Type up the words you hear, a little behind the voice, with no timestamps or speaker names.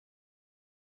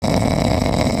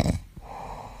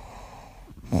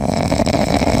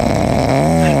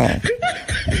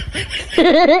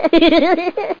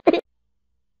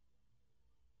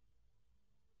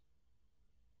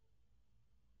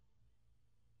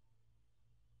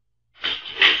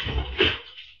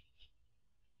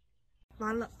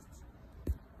完了，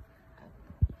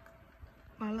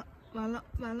完了，完了，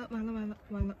完了，完了，完了，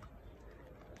完了，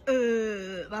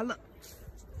完了，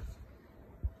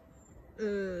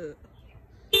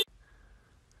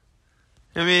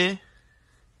小咪。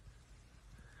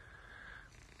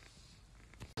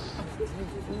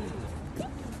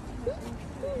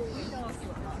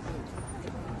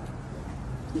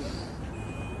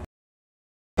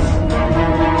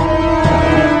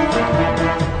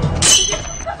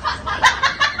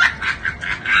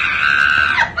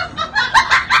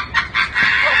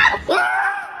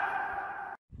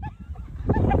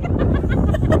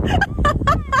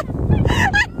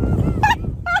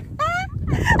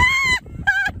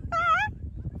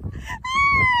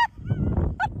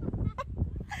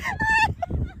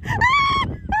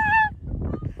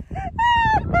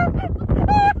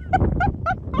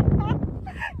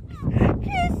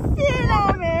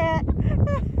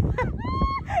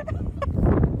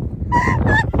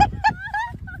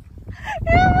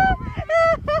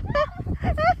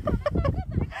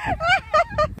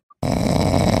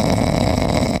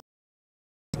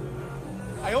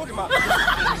哎呦我的妈！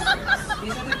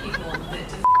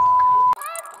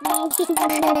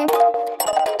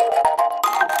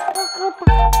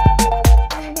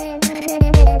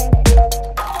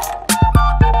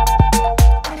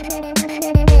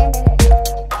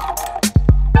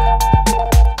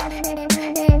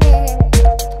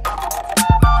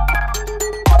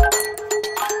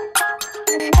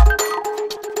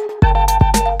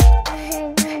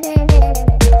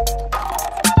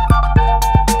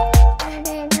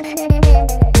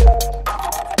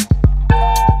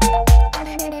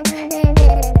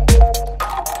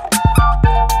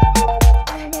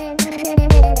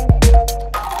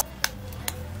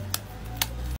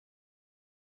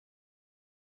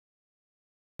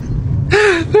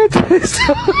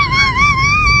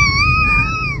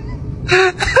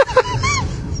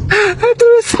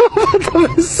 Tudo só mandar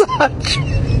mensagem.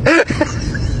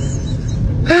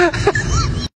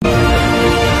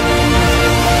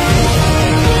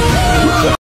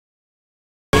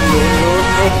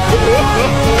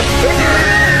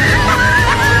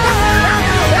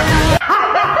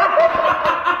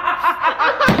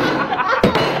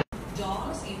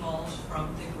 Dogs evolved from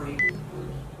the great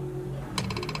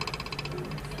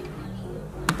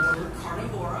order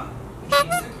Carnivora, which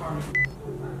means they're carnivore.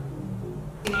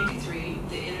 In 1993,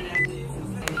 the internet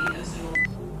as well.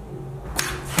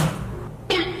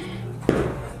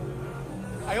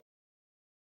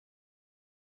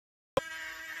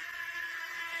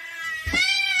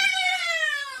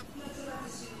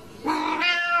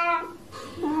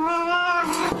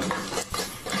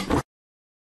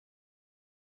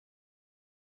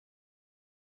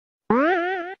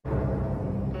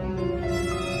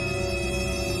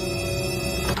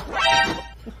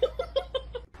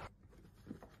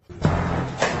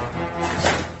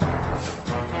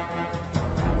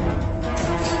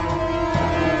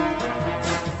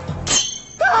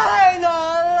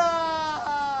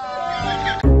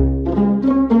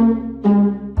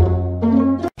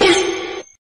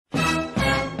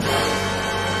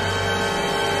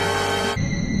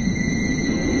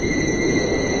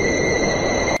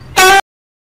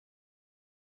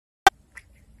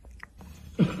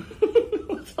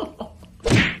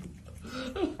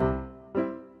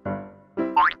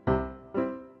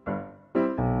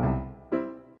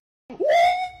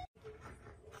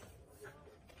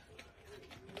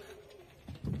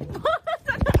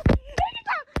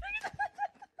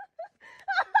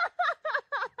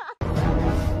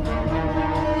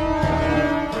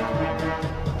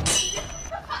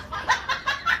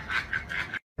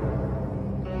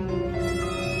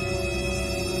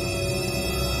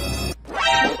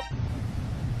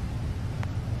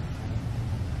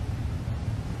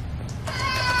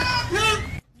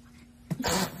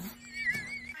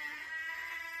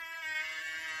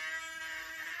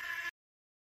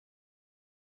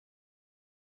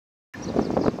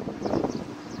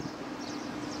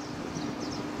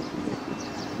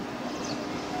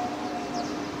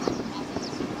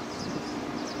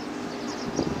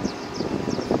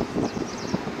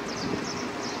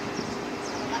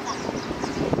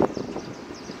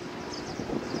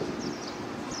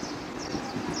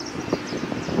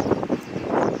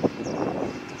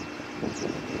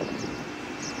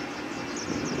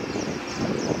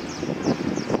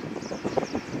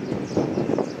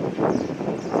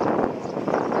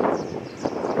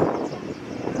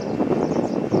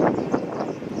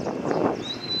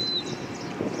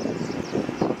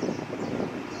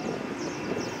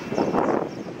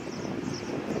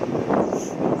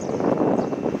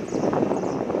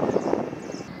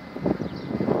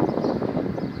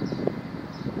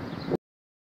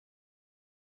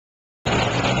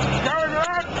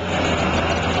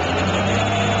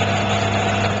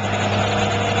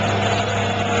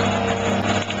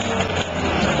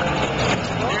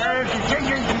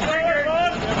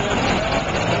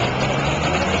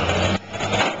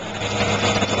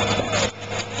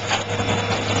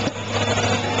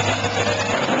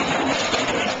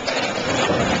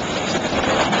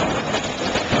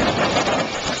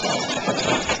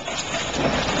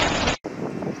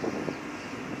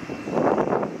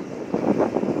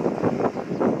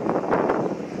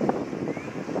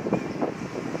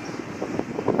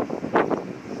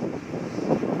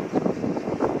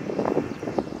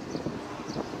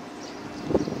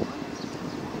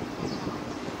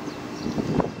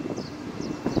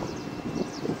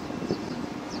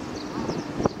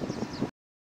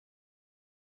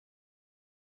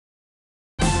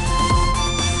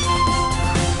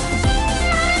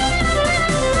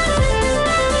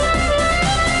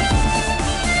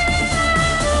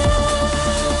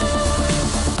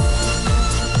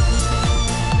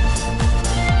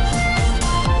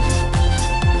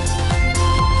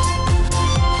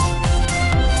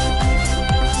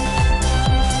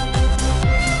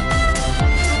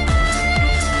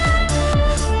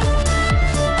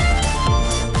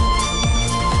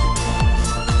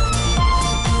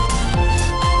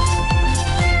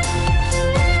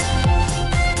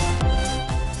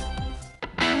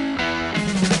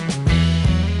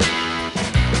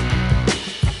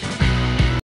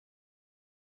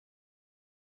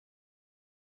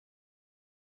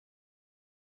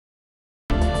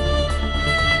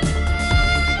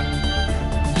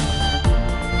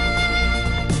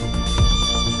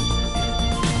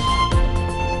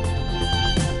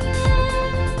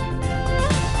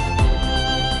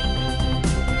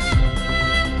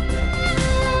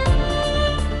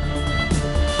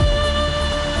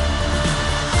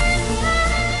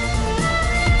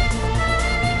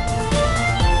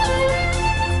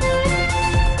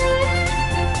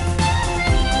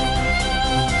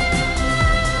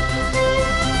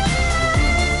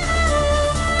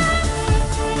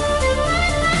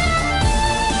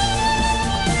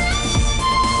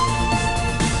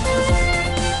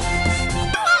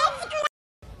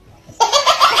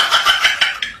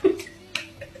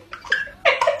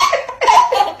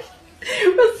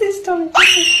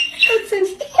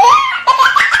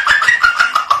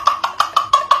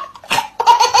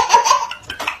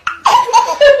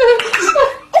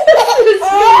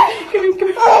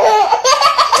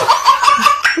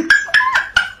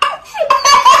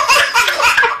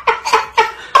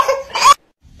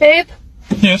 Babe,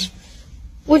 Yes.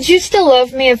 would you still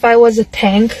love me if I was a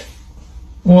tank?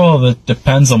 Well, that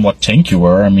depends on what tank you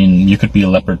were. I mean, you could be a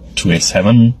Leopard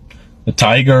 2A7, a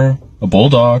Tiger, a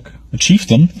Bulldog, a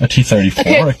Chieftain, a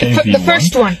T-34, a KV-1.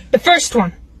 The first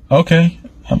one. Okay.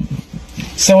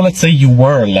 So let's say you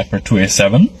were a Leopard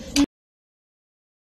 2A7.